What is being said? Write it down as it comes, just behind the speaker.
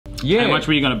Yeah. How much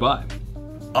were you gonna buy?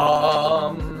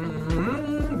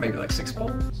 Maybe like 6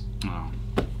 bottles. Oh,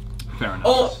 fair enough.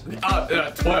 Oh,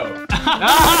 12.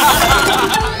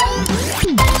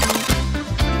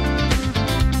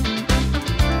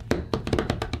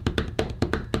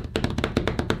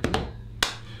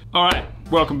 All right,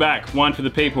 welcome back. Wine for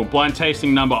the people. Blind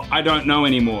tasting number, I don't know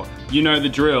anymore. You know the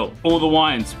drill. All the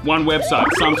wines, one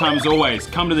website, sometimes always.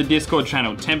 Come to the Discord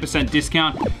channel, 10%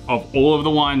 discount of all of the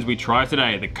wines we try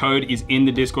today. The code is in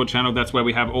the Discord channel. That's where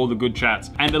we have all the good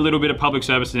chats. And a little bit of public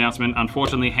service announcement.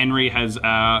 Unfortunately, Henry has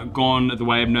gone the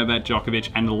way of Novak Djokovic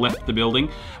and left the building.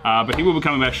 But he will be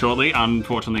coming back shortly.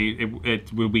 Unfortunately,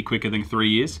 it will be quicker than 3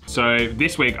 years. So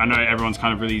this week, I know everyone's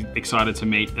kind of really excited to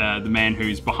meet the man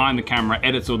who's behind the camera,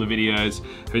 edits all the videos,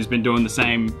 who's been doing the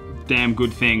same damn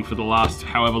good thing for the last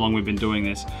however long we've been doing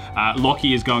this.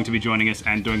 Lochie is going to be joining us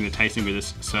and doing the tasting with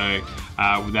us. So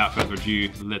without further ado,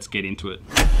 let's get into it.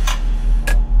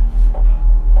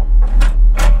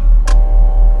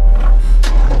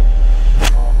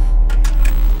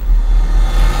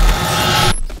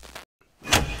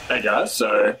 Hey guys,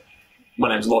 so my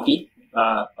name's Lochie.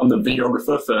 I'm the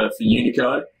videographer for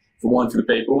Unico, for Wine for the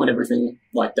People and everything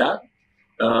like that.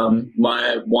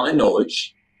 My wine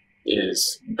knowledge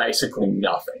is basically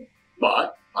nothing,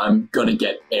 but I'm gonna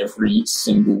get every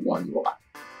single one right.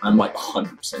 I'm like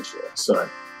 100% sure. So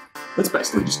let's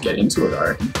basically just get into it, I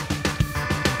reckon.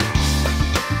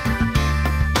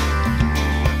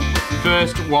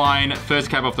 First wine,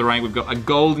 first cab off the rank, we've got a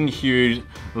golden hued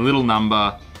little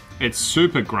number. It's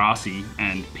super grassy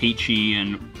and peachy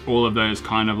and all of those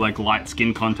kind of like light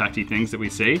skin contacty things that we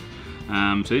see.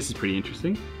 So this is pretty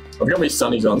interesting. I've got my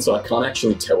sunnies on, so I can't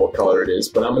actually tell what color it is,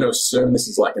 but I'm going to assume this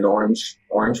is like an orange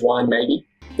wine, maybe.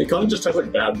 It kind of just tastes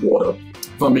like bad water,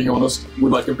 if I'm being honest,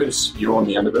 with like a bit of spew on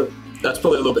the end of it. That's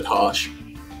probably a little bit harsh.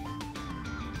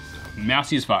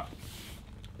 Mousy as fuck.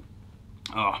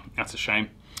 Oh, that's a shame.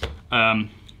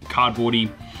 Cardboardy,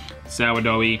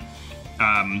 sourdoughy.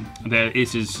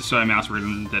 This is so mouse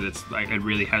ridden that it's like it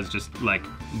really has just like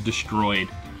destroyed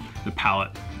the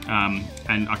palate.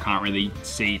 And I can't really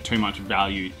see too much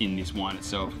value in this wine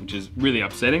itself, which is really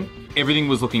upsetting. Everything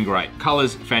was looking great.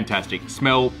 Colors, fantastic.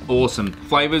 Smell, awesome.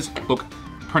 Flavors, look,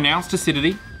 pronounced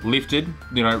acidity, lifted,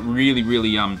 you know, really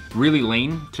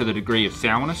lean to the degree of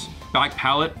sourness. Back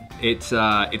palate, it's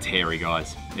hairy,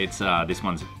 guys. It's this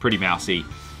one's pretty mousy,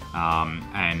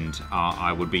 and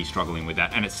I would be struggling with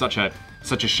that. And it's such a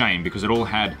shame because it all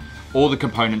had all the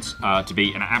components to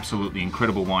be an absolutely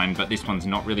incredible wine, but this one's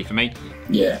not really for me.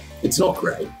 Yeah, it's not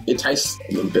great. It tastes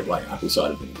a little bit like apple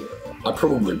cider vinegar. I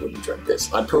probably wouldn't drink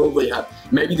this. I'd probably have,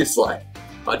 maybe this like,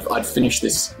 I'd finish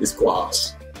this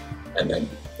glass, and then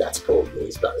that's probably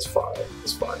about as far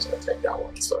as I take that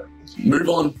one. So move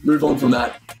on from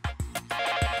that.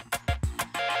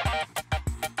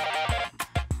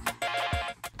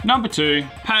 Number 2,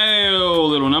 pale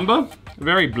little number,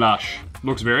 very blush.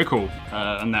 Looks very cool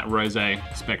on that rosé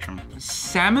spectrum.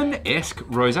 Salmon-esque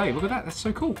rosé, look at that, that's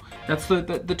so cool. That's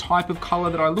the type of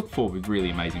color that I look for with really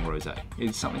amazing rosé.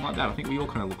 It's something like that, I think we all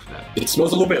kind of look for that. It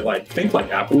smells a little bit like, think like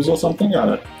apples or something,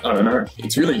 I don't know.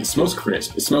 It smells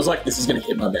crisp. It smells like this is gonna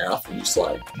hit my mouth and just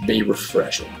like be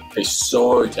refreshing. It's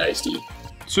so tasty.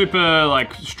 Super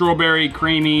like strawberry,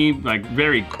 creamy, like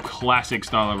very classic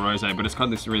style of rosé, but it's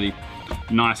got this really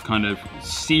nice kind of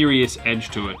serious edge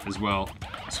to it as well.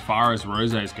 As far as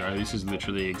rosés go, this is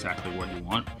literally exactly what you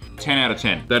want. 10 out of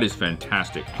 10, that is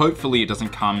fantastic. Hopefully it doesn't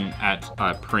come at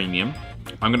a premium.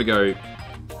 I'm gonna go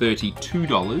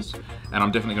 $32, and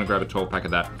I'm definitely gonna grab a 12 pack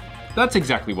of that. That's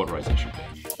exactly what rosé should be.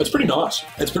 It's pretty nice.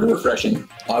 It's pretty refreshing.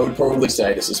 I would probably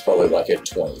say this is probably like a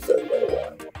 20, 30 level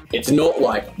wine. It's not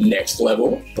like next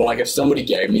level, but like if somebody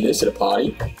gave me this at a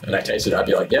party and I tasted it, I'd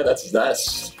be like, yeah, that's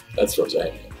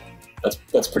rosé.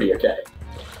 That's pretty okay.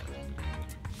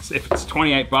 If it's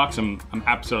 28 bucks, I'm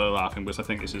absolutely laughing because I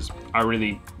think this is a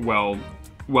really well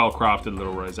crafted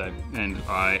little rosé, and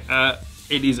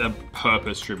it is a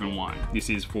purpose-driven wine. This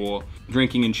is for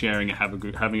drinking and sharing and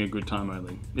having a good time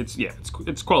only.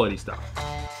 It's quality stuff.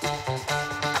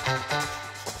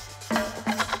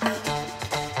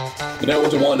 You know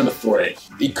what's wine number 3?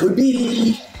 It could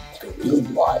be like a really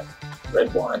light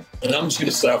red wine, and I'm just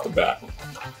gonna say off the bat,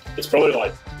 it's probably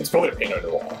a Pinot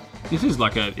Noir. This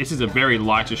is a very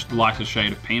lighter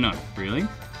shade of Pinot, really.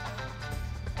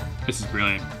 This is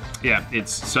brilliant. Yeah,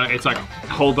 it's like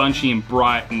whole bunchy and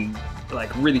bright and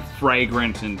like really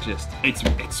fragrant and just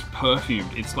it's perfumed.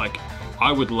 It's like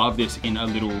I would love this in a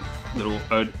little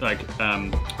eau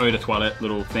de toilette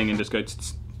little thing and just go.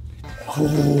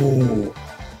 Oh,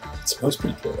 it smells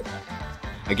pretty good.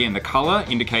 Again, the color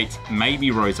indicates maybe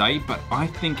rosé, but I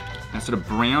think That sort of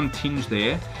brown tinge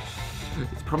there.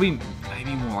 It's probably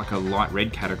maybe more like a light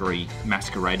red category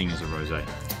masquerading as a rosé.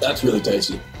 That's really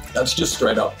tasty. That's just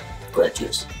straight up grape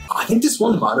juice. I think this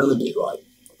one might only be like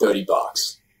 30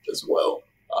 bucks as well.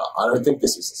 I don't think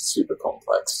this is super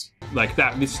complex. Like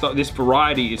that, this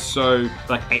variety is so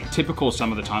like atypical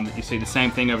some of the time that you see the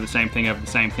same thing over the same thing over the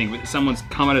same thing, but someone's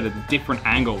come at it at a different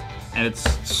angle, and it's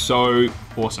so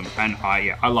awesome. And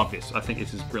I love this. I think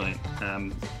this is brilliant.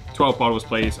 12 bottles,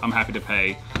 please. I'm happy to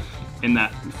pay in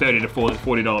that $30 to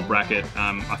 $40 bracket.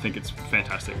 I think it's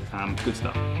fantastic. Good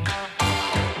stuff.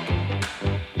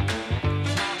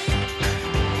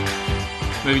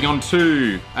 Moving on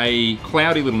to a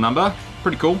cloudy little number.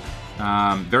 Pretty cool.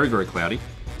 Very, very cloudy.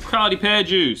 Cloudy pear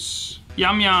juice.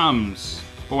 Yum yums.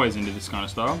 Always into this kind of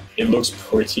style. It looks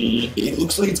pretty. It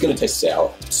looks like it's going to taste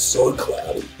sour. It's so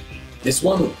cloudy. This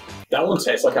one, that one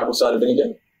tastes like apple cider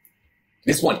vinegar.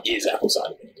 This one is apple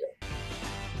cider vinegar.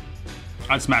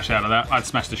 I'd smash out of that. I'd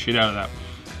smash the shit out of that.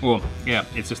 Well, yeah,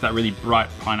 it's just that really bright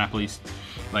pineapple-y,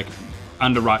 like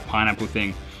underripe pineapple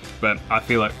thing. But I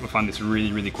feel like I find this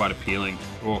really, really quite appealing.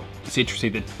 Oh,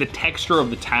 citrusy. The texture of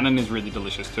the tannin is really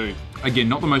delicious too. Again,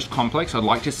 not the most complex. I'd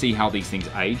like to see how these things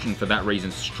age, and for that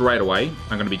reason, straight away,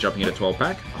 I'm going to be jumping at a 12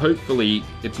 pack. Hopefully,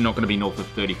 it's not going to be north of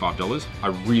 $35. I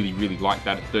really, really like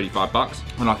that at 35 bucks,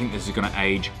 and I think this is going to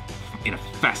age in a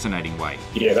fascinating way.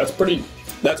 Yeah, that's pretty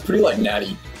like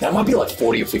natty. That might be like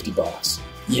 40 or 50 bucks.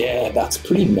 Yeah, that's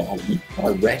pretty natty, I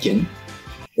reckon.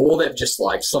 Or they've just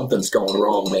like, something's going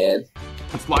wrong, man.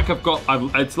 It's like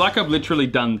I've literally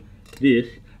done this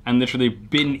and literally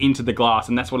bitten into the glass,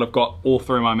 and that's what I've got all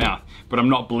through my mouth, but I'm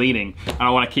not bleeding and I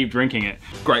want to keep drinking it.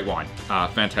 Great wine,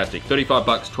 fantastic. 35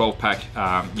 bucks, 12 pack.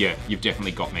 Yeah, you've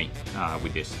definitely got me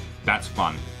with this. That's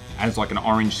fun. As like an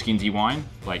orange skinsy wine,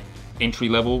 like entry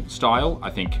level style,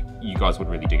 I think you guys would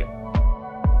really dig it.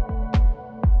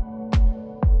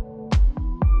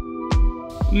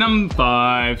 Number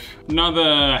 5,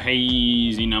 another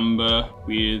hazy number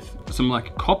with some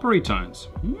like coppery tones.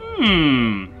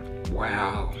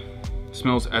 Wow. It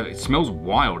smells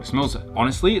wild. It smells,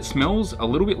 honestly, it smells a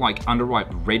little bit like underripe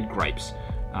red grapes.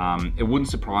 It wouldn't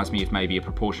surprise me if maybe a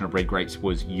proportion of red grapes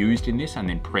was used in this and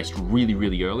then pressed really,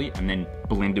 really early and then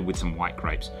blended with some white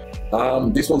grapes.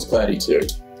 This one's cloudy too.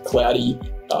 Cloudy,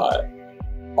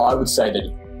 I would say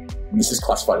that this is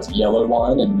classified as yellow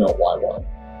wine and not white wine.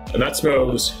 And that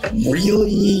smells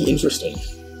really interesting.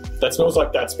 That smells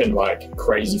like that's been like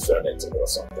crazy fermented or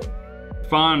something.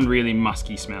 Fun, really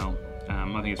musky smell.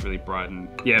 I think it's really bright and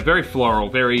yeah, very floral,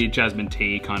 very jasmine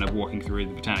tea, kind of walking through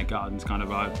the Botanic Gardens kind of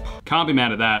vibe. Can't be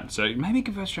mad at that. So maybe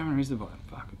Gewürztraminer is the vibe.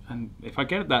 Fuck. And if I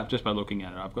get that just by looking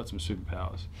at it, I've got some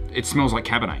superpowers. It smells like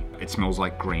Cabernet. It smells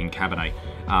like green Cabernet.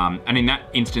 And in that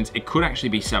instance, it could actually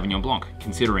be Sauvignon Blanc,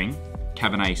 considering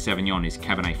Cabernet Sauvignon is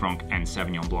Cabernet Franc and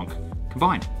Sauvignon Blanc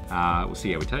combined. We'll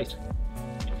see how we taste.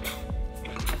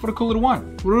 What a cool little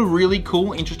wine. What a really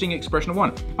cool, interesting expression of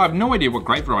wine. I have no idea what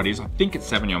grape variety it is. I think it's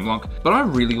Sauvignon Blanc, but I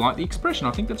really like the expression.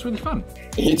 I think that's really fun.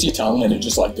 It hits your tongue and it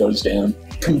just like goes down.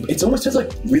 It almost tastes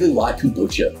like really light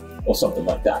kombucha or something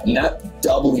like that. And that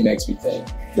doubly makes me think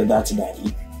that that's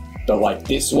natty. But like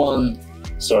this one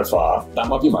so far, that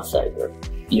might be my favorite.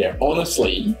 Yeah,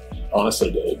 honestly,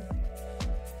 dude,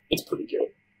 it's pretty good.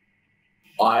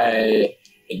 I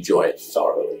enjoy it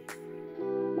thoroughly.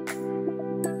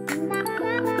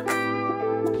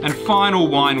 And final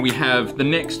wine, we have the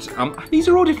next, these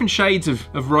are all different shades of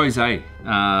rosé,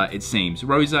 it seems.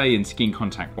 Rosé and skin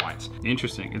contact whites.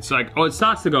 Interesting. It's like, oh, it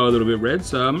starts to go a little bit red,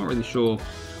 so I'm not really sure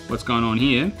what's going on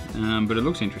here, but it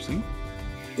looks interesting.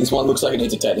 This one looks like it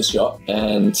needs a tetanus shot,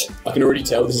 and I can already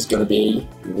tell this is going to be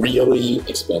really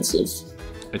expensive.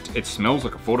 It smells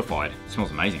like a fortified. It smells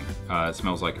amazing. It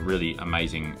smells like really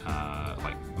amazing,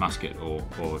 like Muscat or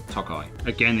Tokai.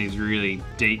 Again, these really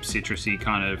deep, citrusy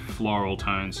kind of floral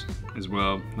tones as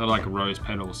well. They're like rose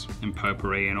petals and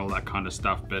potpourri and all that kind of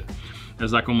stuff, but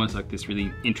there's like almost like this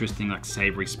really interesting, like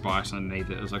savory spice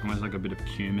underneath it. It's like almost like a bit of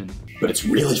cumin. But it's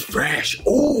really fresh.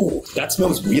 Oh, that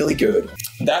smells really good.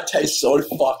 That tastes so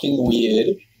fucking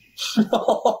weird.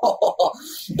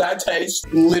 That tastes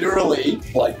literally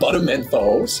like butter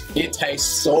menthols. It tastes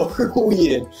so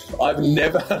weird. I've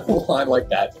never had a wine like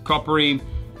that. Coppery,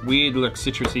 weird, like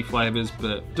citrusy flavors,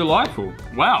 but delightful.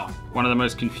 Wow, one of the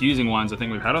most confusing wines I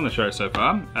think we've had on the show so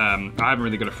far. I haven't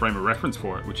really got a frame of reference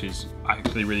for it, which is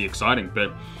actually really exciting,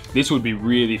 but this would be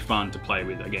really fun to play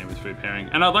with, again, with food pairing.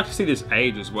 And I'd like to see this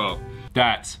age as well.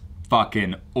 That's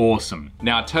fucking awesome.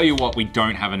 Now, I'll tell you what we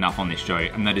don't have enough on this show,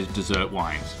 and that is dessert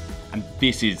wines. And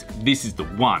this is the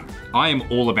one. I am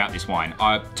all about this wine.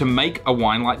 To make a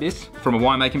wine like this, from a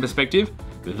winemaking perspective,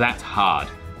 that's hard.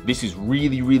 This is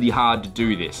really, really hard to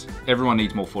do this. Everyone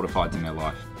needs more fortifieds in their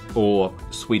life. Or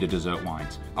sweeter dessert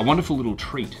wines. A wonderful little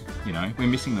treat, you know? We're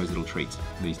missing those little treats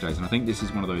these days, and I think this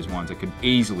is one of those wines that could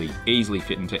easily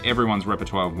fit into everyone's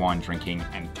repertoire of wine drinking,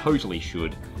 and totally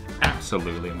should.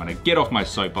 Absolutely. I'm gonna get off my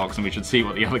soapbox and we should see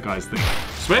what the other guys think.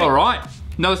 Sweet. All right,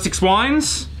 another 6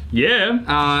 wines.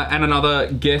 Yeah. And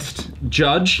another guest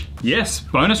judge. Yes,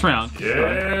 bonus round.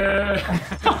 Yeah.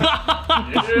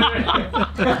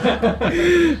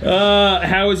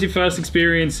 How was your first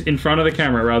experience in front of the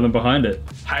camera rather than behind it?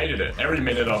 Hated it. Every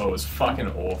minute of it was fucking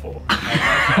awful. I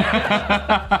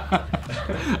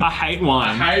hate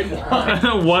wine. I hate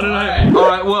wine. What did I? All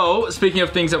right, well, speaking of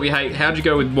things that we hate, how'd you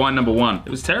go with wine number 1? It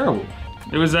was terrible.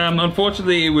 It was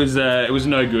unfortunately it was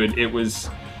no good. It was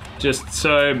just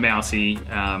so mousy,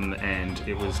 and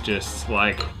it was just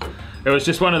like, it was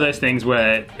just one of those things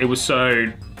where it was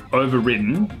so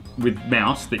overridden with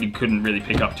mouse that you couldn't really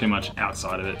pick up too much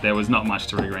outside of it. There was not much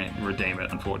to redeem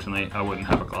it, unfortunately. I wouldn't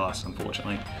have a glass,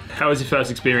 unfortunately. How was your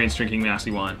first experience drinking mousy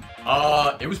wine?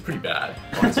 It was pretty bad,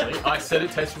 honestly. I said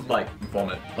it tasted like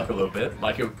vomit, like a little bit.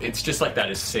 Like it's just like that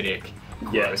acidic,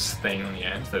 gross thing on the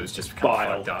end that was just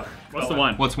kind of fucked up. What's the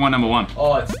wine? What's wine number 1?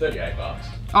 Oh, it's $38.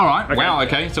 All right, Okay. wow,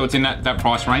 okay, so it's in that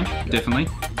price range, definitely.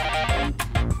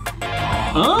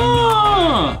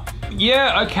 Oh,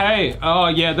 yeah, okay. Oh,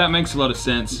 yeah, that makes a lot of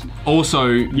sense.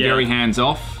 Also, very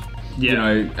hands-off, Yeah. you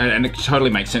know, and it totally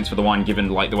makes sense for the wine given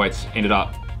like the way it's ended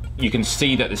up. You can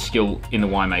see that the skill in the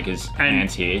winemaker's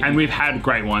hands here. And we've had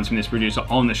great wines from this producer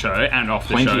on the show and off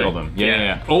the show. Plenty of them,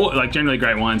 yeah. All, like, generally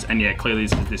great wines, and yeah, clearly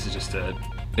this is just a...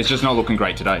 It's just not looking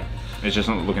great today. It's just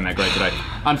not looking that great today.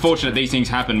 Unfortunate, these things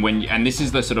happen when, and this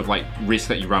is the sort of like risk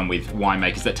that you run with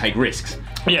winemakers that take risks.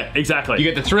 Yeah, exactly. You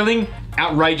get the thrilling,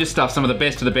 outrageous stuff, some of the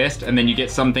best of the best, and then you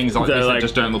get some things like this that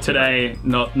just don't look today.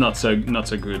 Not so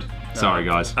good. Sorry,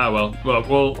 guys. Oh well.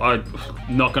 I'm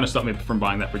not going to stop me from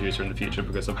buying that producer in the future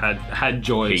because I've had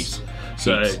joys. Heaps.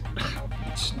 So Heaps.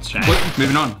 it's a shame.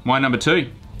 Moving on, wine number 2.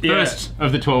 Yeah. First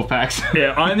of the 12 packs.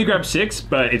 Yeah, I only grabbed 6,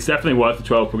 but it's definitely worth the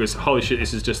 12 because holy shit,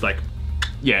 this is just like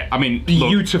Yeah, I mean,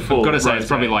 beautiful. Look, I've got to say, it's rosé.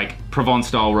 probably like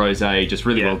Provence-style rosé, just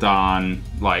really well done,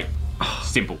 like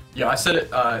simple. Yeah, I said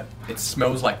it. It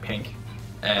smells like pink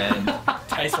and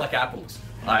tastes like apples.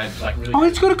 I like really. Oh,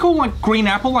 it's got a cool like green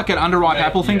apple, like an underripe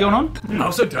apple thing going on. I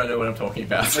also don't know what I'm talking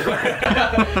about.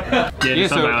 Yeah,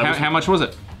 so how much was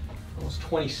it? It was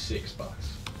 $26.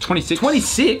 26.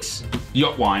 26?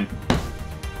 Yacht wine.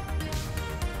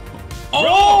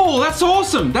 Oh, that's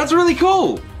awesome. That's really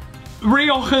cool.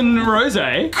 Riojan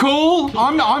rosé. Cool.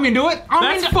 I'm into it.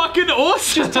 That's fucking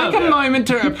awesome. Just take a moment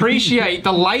to appreciate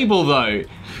the label though.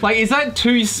 Like, is that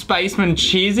 2 spacemen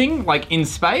cheersing, like in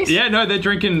space? Yeah, no, they're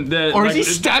drinking the. Or is he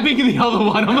stabbing the other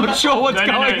one? I'm not sure what's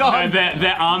going on. No,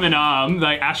 they're arm in arm,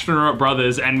 like astronaut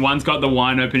brothers, and one's got the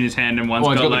wine open in his hand, and one's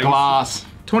got the like glass.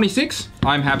 26.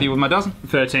 I'm happy with my dozen.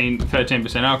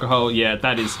 13% alcohol. Yeah,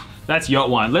 that's yacht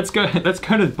wine. Let's go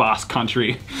to Basque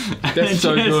country. That's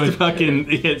so good. Fucking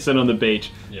hit it on the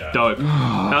beach. Yeah. Dope.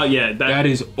 Oh yeah, That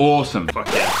is awesome. fuck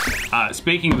yeah.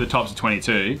 Speaking of the tops of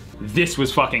 22, this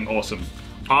was fucking awesome.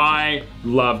 I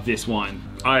love this wine.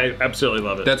 I absolutely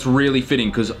love it. That's really fitting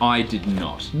because I did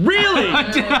not. Really?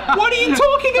 What are you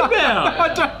talking about?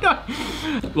 I don't know.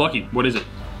 Lockie, what is it?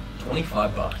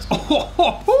 $25.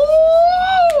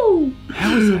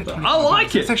 How is that? I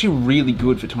like It's it. actually really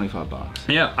good for 25 bucks.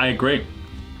 Yeah, I agree.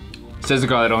 Says the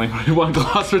guy that only wanted 1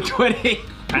 glass for 20.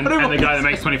 And the guy that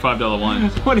makes $25 wine.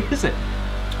 What is it?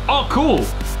 Oh, cool.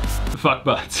 Fuck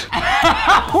butts.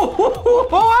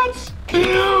 What? What?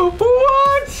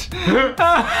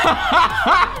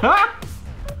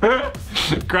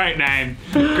 Great name.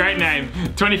 Great name.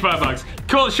 25 bucks.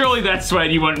 Cool. Surely that's what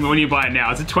you want when you buy it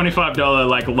now. It's a $25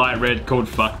 like light red called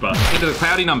fuck butt. Into the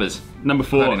cloudy numbers. Number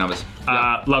 4. Cloudy numbers.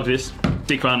 Love this.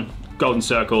 Big fun. Golden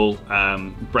Circle.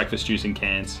 Breakfast juice in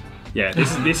cans. Yeah,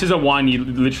 this is a wine you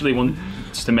literally want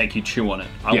just to make you chew on it.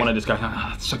 I want to just go,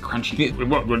 it's so crunchy.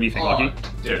 What do you think, Lockie?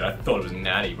 Dude, I thought it was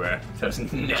natty, bro. That was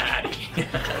natty.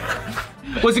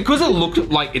 Was it because it looked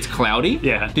like it's cloudy?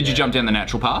 Yeah. Did you jump down the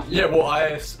natural path? Yeah, well,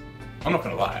 I'm not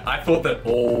gonna lie. I thought that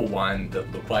all wine that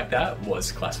looked like that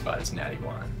was classified as natty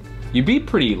wine. You'd be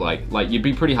pretty you'd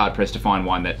be pretty hard pressed to find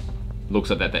one that looks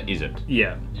like that isn't.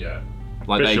 Yeah. Yeah.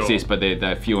 Like For they sure. exist, but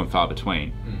they're few and far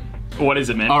between. What is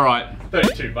it, man? All right.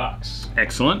 $32.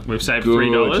 Excellent. We've saved Good.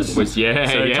 $3. Was- yeah,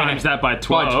 So yeah. times that by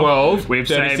 12. By 12, We've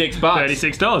saved $36.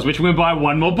 $36, which we'll buy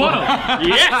 1 more bottle.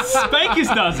 Yes! Baker's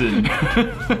dozen.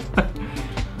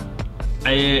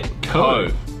 Co.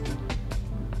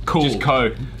 Cool. Just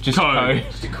co. Just co.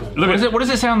 Look at it. What does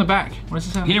it say on the back? What does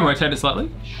it say on Can the you back? rotate it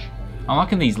slightly? I'm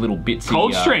liking these little bits.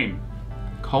 Coldstream.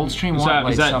 Coldstream Is white that,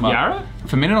 late is that summer. Yarra?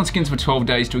 Fermented on skins for 12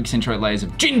 days to accentuate layers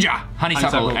of ginger,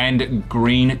 honeysuckle, and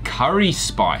green curry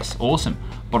spice. Awesome.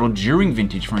 Bottled during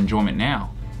vintage for enjoyment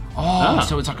now. Oh,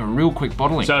 so it's like a real quick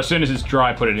bottling. So as soon as it's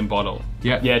dry, put it in bottle.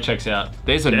 Yeah. Yeah, checks out.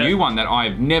 There's a new one that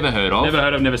I've never heard of. Never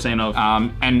heard of, never seen of.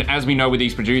 And as we know with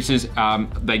these producers,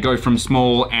 they go from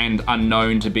small and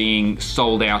unknown to being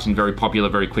sold out and very popular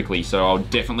very quickly. So I'll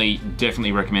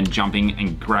definitely recommend jumping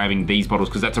and grabbing these bottles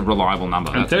because that's a reliable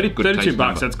number. And That's a good 32 tasting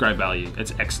bucks, number. that's great value.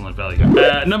 It's excellent value.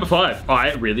 Number 5,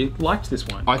 I really liked this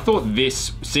one. I thought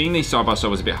this, seeing these side by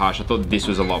side was a bit harsh. I thought this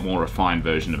was a lot more refined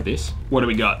version of this. What do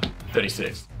we got?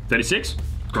 36. 36?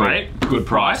 Great. Good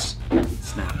price.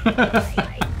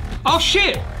 Oh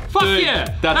shit! Fuck Dude,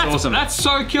 yeah! that's awesome. That's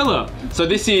so killer. So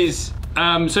this is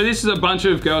This is a bunch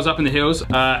of girls up in the hills,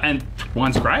 and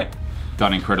wine's great.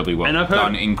 done incredibly well. And I've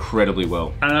heard-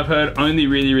 And I've heard only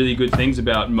really, really good things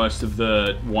about most of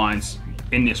the wines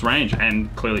in this range,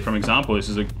 and clearly from example, this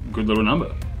is a good little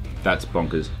number. That's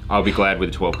bonkers. I'll be glad with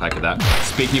a 12 pack of that.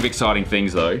 Speaking of exciting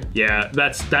things though. Yeah,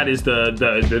 that is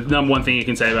the number one thing you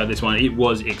can say about this one. It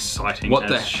was exciting What as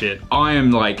the shit. I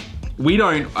am like, we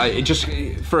don't, it just,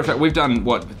 for a fact, we've done,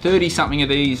 what, 30 something of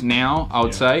these now, I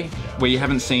would say, where you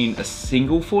haven't seen a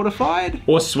single fortified?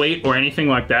 Or sweet or anything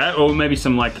like that, or maybe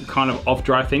some like kind of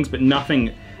off-dry things, but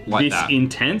nothing Like this that.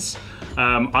 intense.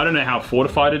 I don't know how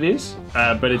fortified it is,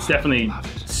 but it's definitely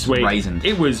sweet. Raisin.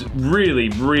 It was really,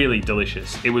 really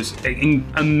delicious. It was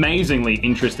amazingly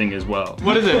interesting as well.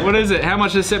 What is it? What is it? How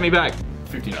much does it set me back?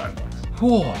 59 bucks.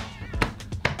 Whoa.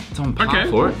 It's on par Okay.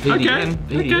 for it. VDN,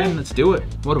 Okay. VDN, Okay. let's do it.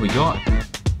 What do we got?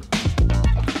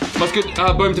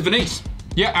 Muscat, Beaumes to Venise.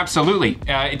 Yeah, absolutely.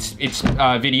 It's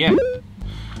VDM.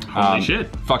 Holy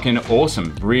shit. Fucking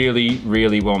awesome. Really,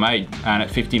 really well made. And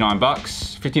at 59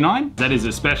 bucks, 59? That is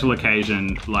a special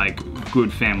occasion, like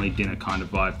good family dinner kind of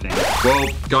vibe thing. Well,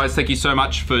 guys, thank you so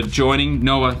much for joining.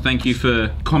 Noah, thank you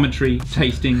for commentary,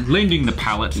 tasting, lending the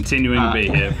palate. Continuing to be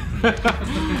here.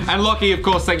 And Lochie, of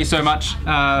course, thank you so much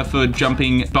for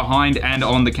jumping behind and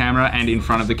on the camera and in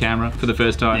front of the camera for the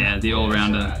first time. Yeah, the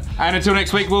all-rounder. And until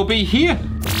next week, we'll be here.